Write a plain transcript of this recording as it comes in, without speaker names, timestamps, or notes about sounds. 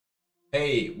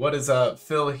Hey, what is up?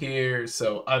 Phil here.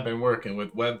 So I've been working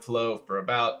with Webflow for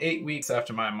about 8 weeks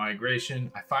after my migration.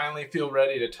 I finally feel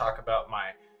ready to talk about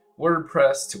my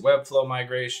WordPress to Webflow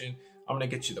migration. I'm going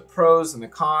to get you the pros and the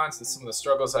cons and some of the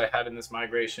struggles I had in this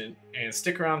migration. And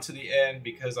stick around to the end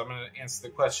because I'm going to answer the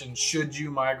question, should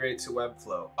you migrate to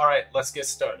Webflow? All right, let's get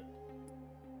started.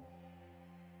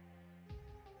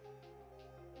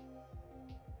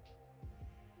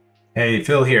 Hey,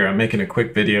 Phil here. I'm making a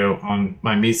quick video on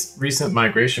my recent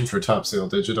migration for Topsail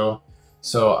Digital.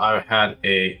 So I had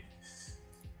a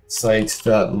site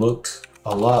that looked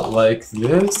a lot like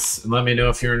this. And let me know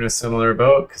if you're in a similar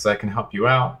boat because I can help you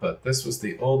out. But this was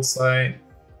the old site.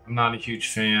 I'm not a huge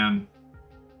fan.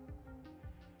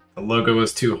 The logo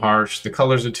was too harsh. The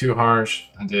colors are too harsh.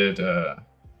 I did the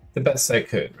best I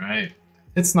could, right?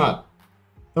 It's not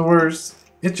the worst.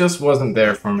 It just wasn't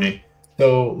there for me.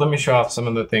 So let me show off some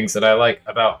of the things that I like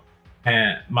about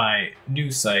my new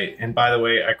site. And by the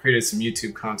way, I created some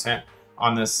YouTube content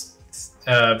on this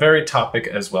very topic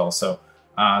as well. So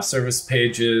service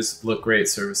pages look great.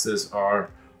 Services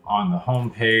are on the home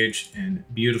page in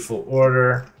beautiful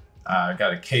order.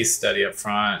 Got a case study up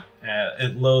front.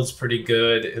 It loads pretty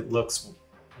good. It looks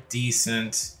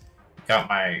decent. Got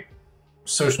my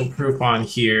social proof on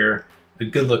here. A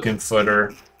good looking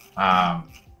footer.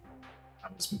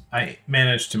 I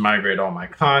managed to migrate all my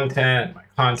content. My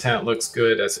content looks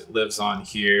good as it lives on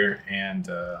here, and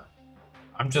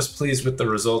I'm just pleased with the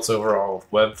results overall of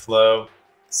Webflow.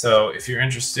 So if you're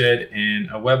interested in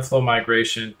a Webflow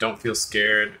migration, don't feel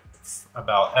scared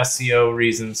about SEO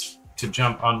reasons to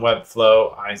jump on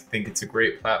Webflow. I think it's a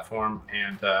great platform,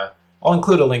 and I'll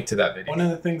include a link to that video. One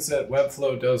of the things that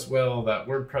Webflow does well that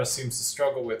WordPress seems to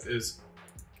struggle with is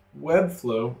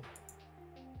Webflow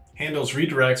handles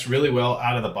redirects really well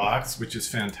out of the box, which is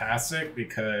fantastic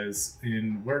because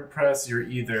in WordPress, you're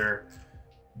either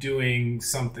doing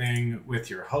something with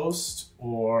your host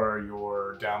or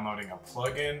you're downloading a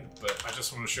plugin. But I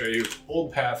just want to show you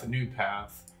old path, new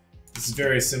path. This is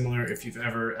very similar if you've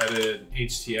ever edited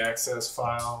htaccess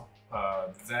file.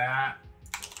 That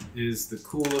is the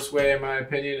coolest way in my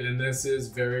opinion, and this is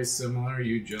very similar.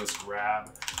 You just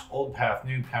grab old path,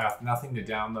 new path, nothing to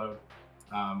download.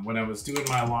 When I was doing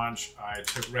my launch, I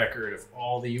took record of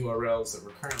all the URLs that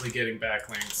were currently getting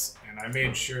backlinks, and I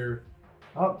made sure,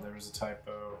 oh, there was a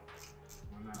typo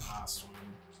on that last one.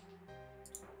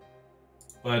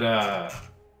 But I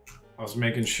was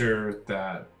making sure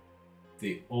that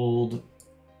the old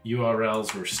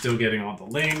URLs were still getting all the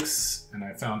links, and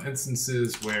I found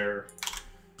instances where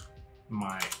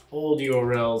my old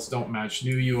URLs don't match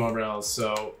new URLs.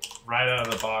 So right out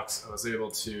of the box, I was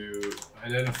able to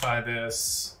identify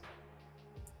this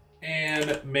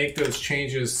and make those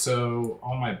changes so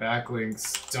all my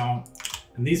backlinks don't,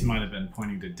 and these might have been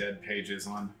pointing to dead pages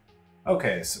on.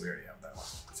 Okay, so we already have that one.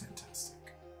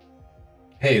 Fantastic.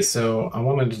 Hey, so I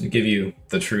wanted to give you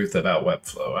the truth about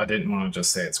Webflow. I didn't want to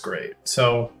just say it's great.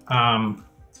 So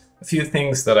a few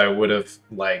things that I would have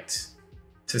liked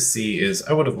to see is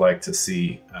I would have liked to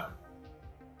see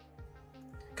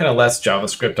kind of less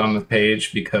JavaScript on the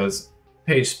page because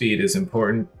page speed is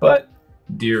important. But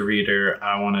dear reader,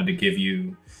 I wanted to give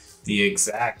you the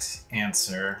exact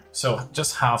answer. So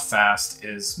just how fast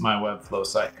is my Webflow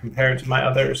site compared to my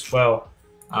others? Well,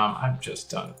 I've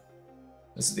just done,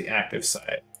 this is the active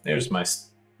site. There's my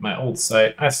old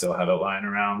site. I still have it lying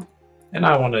around, and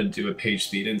I want to do a page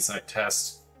speed insight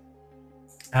test.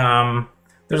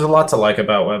 There's a lot to like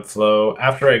about Webflow.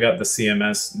 After I got the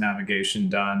CMS navigation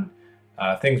done,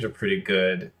 things are pretty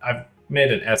good. I've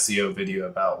made an SEO video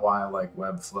about why I like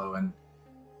Webflow, and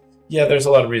yeah, there's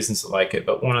a lot of reasons to like it,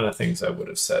 but one of the things I would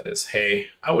have said is, hey,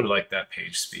 I would like that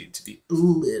page speed to be a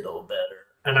little better.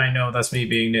 And I know that's me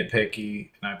being nitpicky,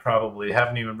 and I probably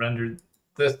haven't even rendered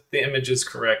the images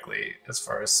correctly as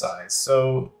far as size.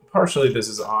 So partially this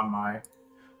is on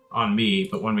me,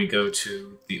 but when we go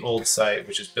to the old site,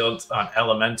 which is built on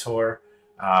Elementor,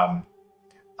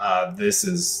 this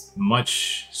is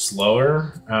much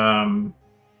slower.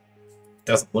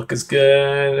 Doesn't look as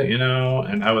good, you know,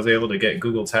 and I was able to get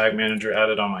Google Tag Manager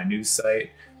added on my new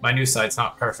site. My new site's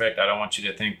not perfect. I don't want you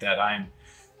to think that I'm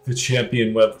the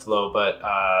champion Webflow, but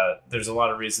there's a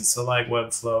lot of reasons to like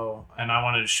Webflow, and I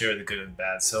wanted to share the good and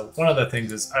bad. So one of the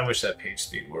things is I wish that page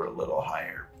speed were a little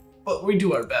higher, but we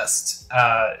do our best.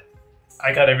 I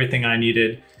got everything I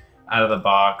needed out of the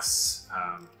box.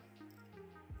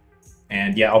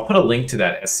 And yeah, I'll put a link to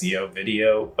that SEO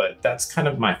video, but that's kind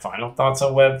of my final thoughts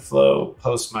on Webflow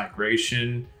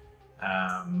post-migration.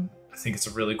 I think it's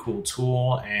a really cool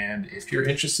tool. And if you're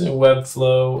interested in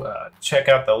Webflow, check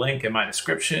out the link in my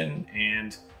description.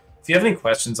 And If you have any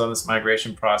questions on this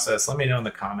migration process, let me know in the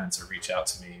comments or reach out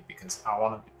to me because I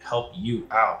want to help you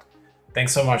out.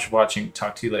 Thanks so much for watching.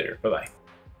 Talk to you later. Bye-bye.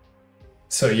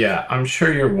 So yeah, I'm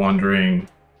sure you're wondering,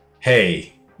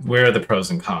 hey, where are the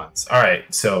pros and cons? All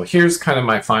right, so here's kind of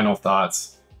my final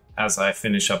thoughts as I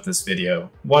finish up this video.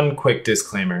 One quick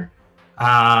disclaimer.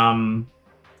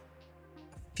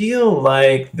 Feel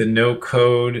like the no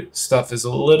code stuff is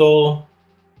a little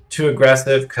too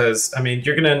aggressive because, I mean,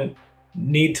 you're gonna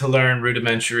need to learn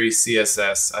rudimentary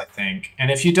CSS, I think.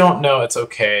 And if you don't know, it's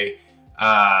okay.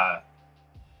 I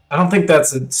don't think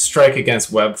that's a strike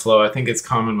against Webflow. I think it's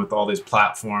common with all these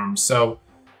platforms. So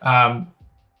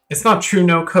it's not true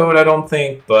no code, I don't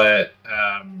think, but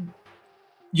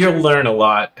you'll learn a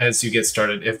lot as you get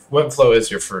started if Webflow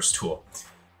is your first tool.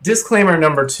 Disclaimer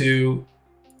number 2,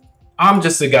 I'm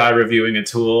just a guy reviewing a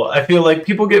tool. I feel like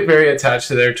people get very attached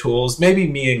to their tools, maybe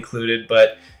me included,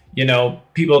 but you know,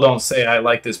 people don't say I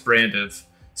like this brand of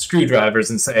screwdrivers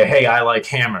and say, hey, I like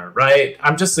hammer, right?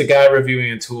 I'm just a guy reviewing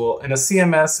a tool, and a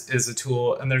CMS is a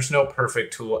tool, and there's no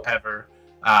perfect tool ever.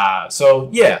 So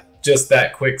yeah, just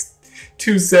that quick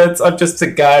 2 cents. I'm just a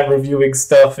guy reviewing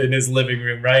stuff in his living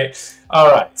room, right?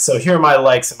 All right, so here are my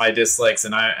likes and my dislikes,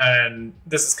 and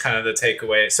this is kind of the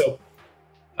takeaway. So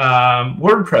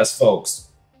WordPress, folks.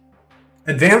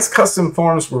 Advanced custom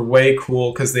forms were way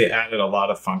cool because they added a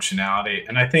lot of functionality.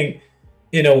 And I think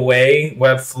in a way,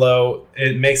 Webflow,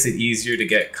 it makes it easier to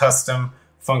get custom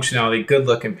functionality, good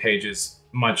looking pages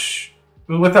much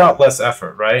without less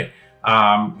effort, right?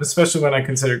 Especially when I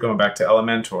consider going back to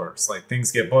Elementor. It's like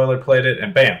things get boilerplated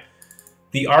and bam.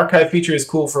 The archive feature is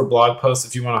cool for blog posts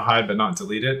if you want to hide but not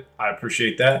delete it. I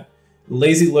appreciate that.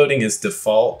 Lazy loading is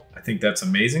default. I think that's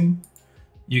amazing.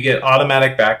 You get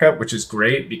automatic backup, which is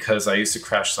great because I used to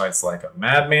crash sites like a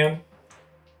madman.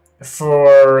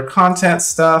 For content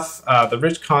stuff, the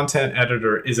rich content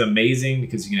editor is amazing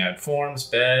because you can add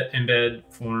forms, embed,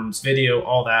 forms, video,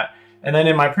 all that. And then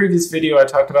in my previous video, I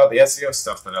talked about the SEO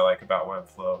stuff that I like about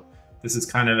Webflow. This is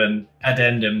kind of an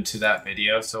addendum to that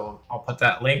video, so I'll put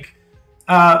that link.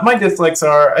 My dislikes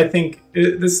are, I think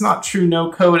this is not true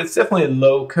no code. It's definitely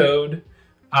low code.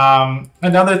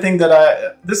 Another thing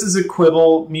that this is a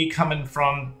quibble, me coming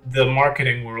from the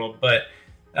marketing world, but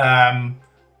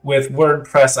with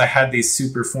WordPress, I had these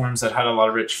super forms that had a lot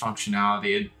of rich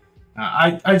functionality.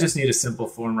 And I just need a simple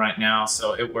form right now,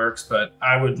 so it works, but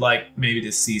I would like maybe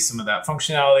to see some of that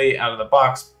functionality out of the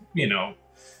box, you know,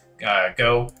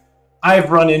 go.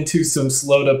 I've run into some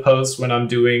slow to post when I'm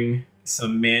doing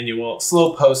some manual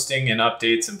slow posting and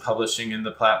updates and publishing in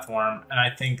the platform, and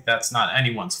I think that's not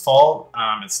anyone's fault.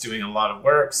 It's doing a lot of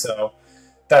work, so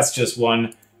that's just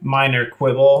one minor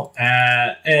quibble.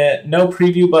 No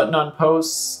preview button on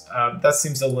posts, that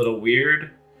seems a little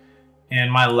weird. And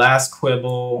my last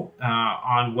quibble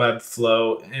on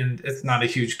Webflow, and it's not a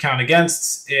huge count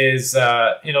against, is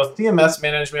you know, CMS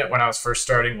management when I was first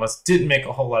starting didn't make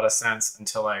a whole lot of sense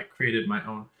until I created my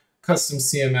own custom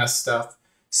CMS stuff.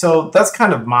 So that's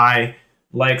kind of my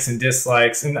likes and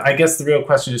dislikes. And I guess the real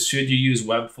question is, should you use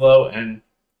Webflow? And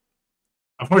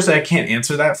unfortunately, I can't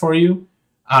answer that for you.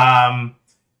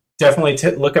 Definitely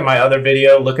look at my other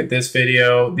video, look at this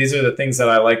video. These are the things that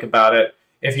I like about it.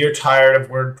 If you're tired of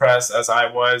WordPress, as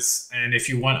I was, and if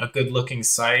you want a good looking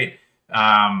site,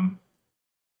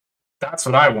 that's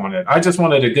what I wanted. I just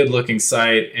wanted a good looking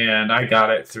site, and I got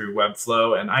it through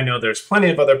Webflow. And I know there's plenty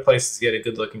of other places to get a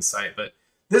good looking site, but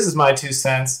this is my 2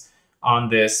 cents on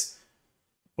this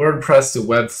WordPress to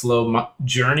Webflow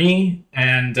journey.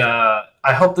 And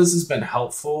I hope this has been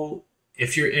helpful.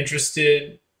 If you're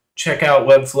interested, check out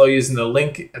Webflow using the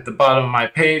link at the bottom of my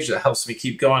page. That helps me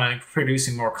keep going and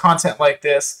producing more content like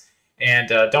this. And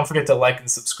don't forget to like and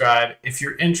subscribe. If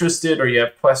you're interested or you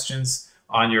have questions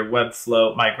on your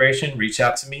Webflow migration, reach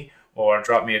out to me or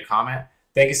drop me a comment.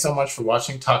 Thank you so much for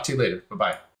watching. Talk to you later.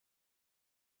 Bye-bye.